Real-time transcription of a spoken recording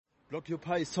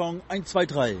Blockupy Song 1, 2,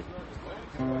 3.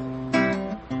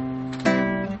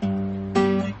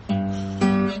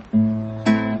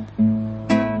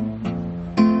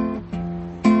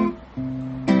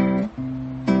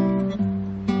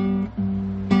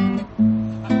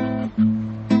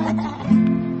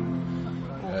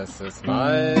 Es ist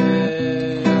Mai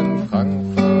in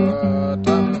Frankfurt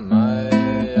am Main,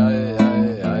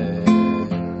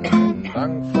 in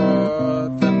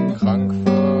Frankfurt am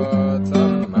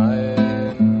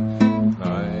Main,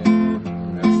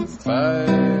 es ist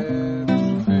Zeit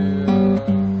für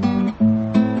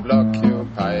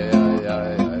Blockupy,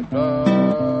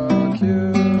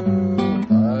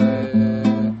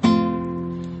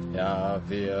 ja,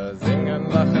 wir singen,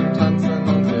 lachen, tanzen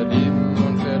und wir lieben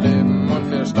und wir leben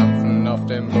und wir stampfen auf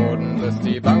dem Boden, bis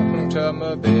die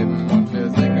Bankentürme beben. Und wir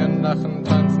singen, lachen,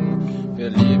 tanzen, wir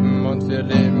lieben und wir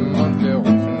leben und wir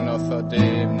rufen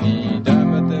außerdem nieder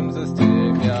mit dem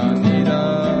System, ja,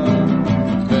 nieder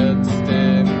mit dem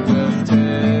System,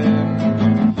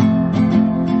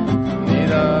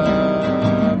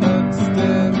 nieder mit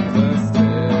dem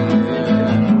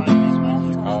System.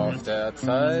 Auf der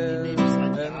Zeit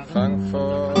in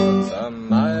Frankfurt am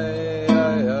Main,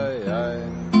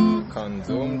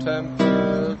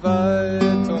 Konsumtempel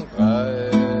weit und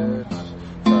breit,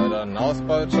 fördern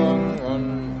Ausbeutung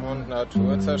und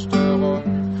Naturzerstörung.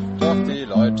 Doch die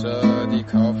Leute, die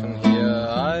kaufen hier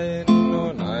ein,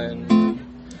 nun ein.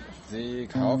 Sie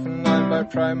kaufen ein bei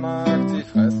Primark, sie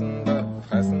fressen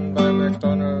bei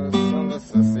McDonald's und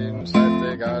es ist ihnen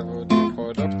scheißegal, wo die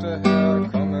Produkte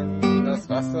herkommen. Das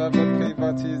Wasser wird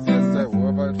privatisiert, der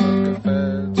Urwald wird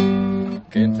gefällt.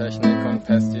 Gentechnik und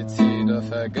Pestizide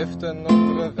vergiften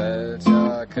unsere Welt.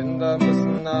 Ja, Kinder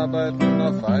müssen arbeiten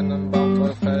auf einem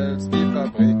Baumwollfeld. Die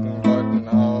Fabriken beuten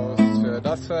aus für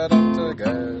das verdammte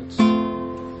Geld.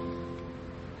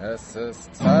 Es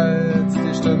ist Zeit,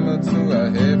 die Stimme zu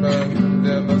erheben.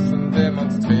 Wir müssen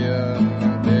demonstrieren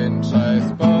und den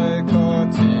Scheiß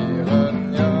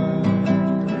boykottieren. Ja,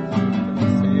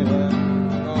 demonstrieren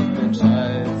und den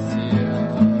Scheiß hier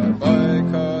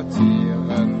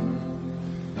boykottieren.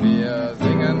 Wir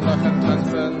singen, lachen,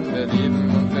 tanzen, wir lieben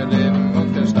und wir leben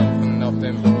und wir stampfen auf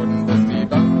dem Boden, bis die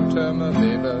Bankentürme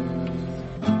beben.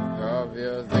 Ja,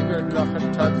 wir singen,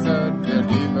 lachen, tanzen, wir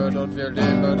lieben und wir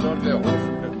leben und wir rufen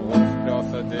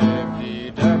außerdem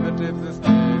nieder mit dem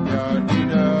System, ja,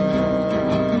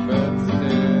 nieder mit dem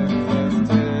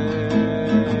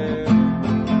System,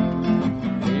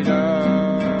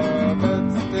 nieder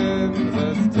mit dem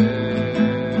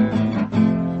System.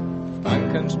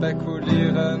 Banken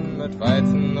spekulieren mit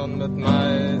Weizen und mit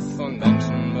Mais und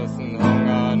Menschen müssen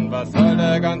hungern. Was soll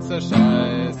der ganze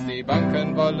Scheiß? Die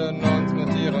Banken wollen uns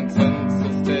mit ihrem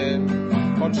Zinssystem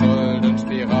und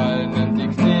Schuldenspiralen in die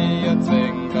Knie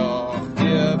zwingen. Doch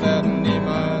wir werden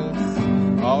niemals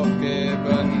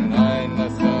aufgeben. Nein,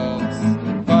 das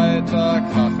wird weiter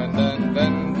krachen, denn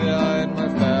wenn wir einmal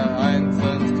vereint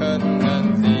sind,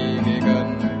 können sie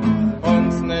gegen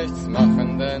uns nichts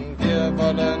machen, denn wir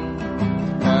wollen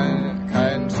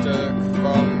kein Stück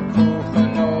vom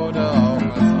Kuchen oder auch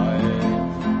das Ei.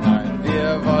 Nein,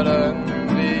 wir wollen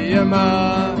wie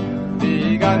immer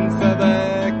die ganze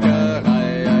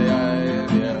Bäckerei.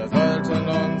 Wir sollten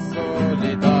uns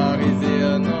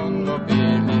solidarisieren und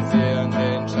mobilisieren,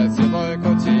 den Scheiß hier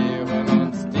boykottieren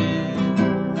und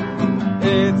die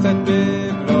EZB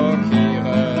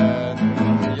blockieren.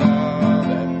 Ja,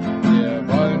 denn wir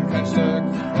wollen kein Stück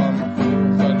vom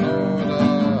Kuchen oder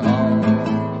auch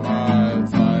mal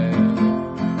zwei.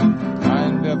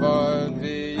 Nein, wir wollen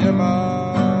wie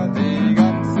immer die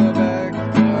ganze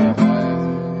Bäckerei.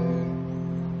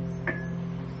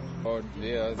 Und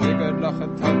wir singen,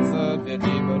 lachen, tanzen, wir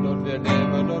lieben und wir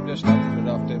leben und wir stampfen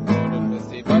auf dem Boden, bis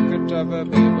die Bankentürme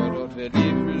beben. Und wir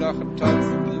lieben, lachen,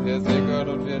 tanzen, wir singen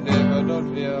und wir leben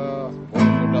und wir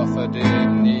rufen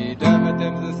außerdem nieder mit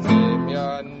dem System,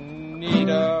 ja,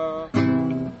 nieder.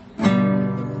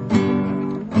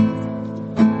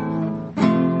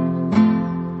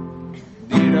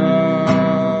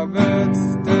 Nieder mit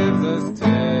dem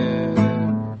System.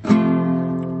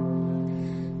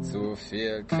 Zu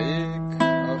viel Krieg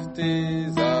auf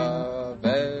dieser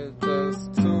Welt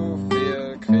ist zu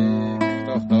viel Krieg.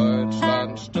 Doch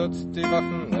Deutschland stützt die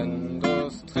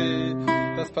Waffenindustrie.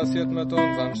 Das passiert mit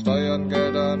unseren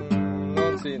Steuergeldern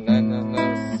und sie nennen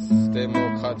es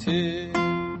Demokratie.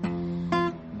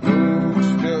 Blut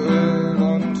für Öl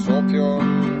und Opium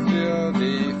für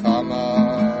die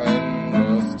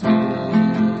Pharmaindustrie.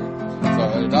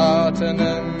 Soldaten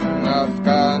in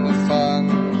Afghanistan,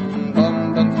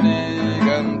 Bomben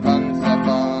fliegen, Panzer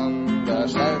fahren. Der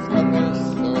Scheiß kann nicht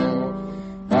so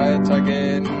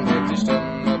weitergehen. Wir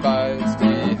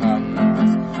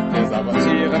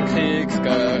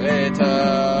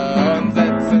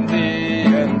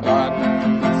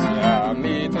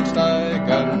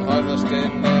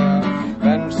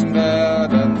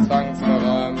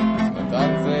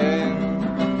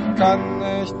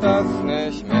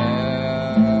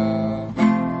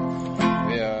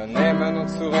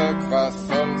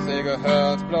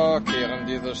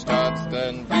diese Stadt,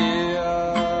 denn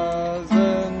wir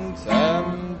sind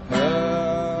empört.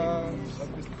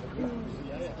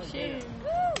 Schön.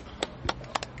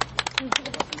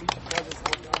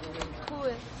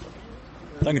 Cool.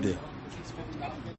 Danke dir.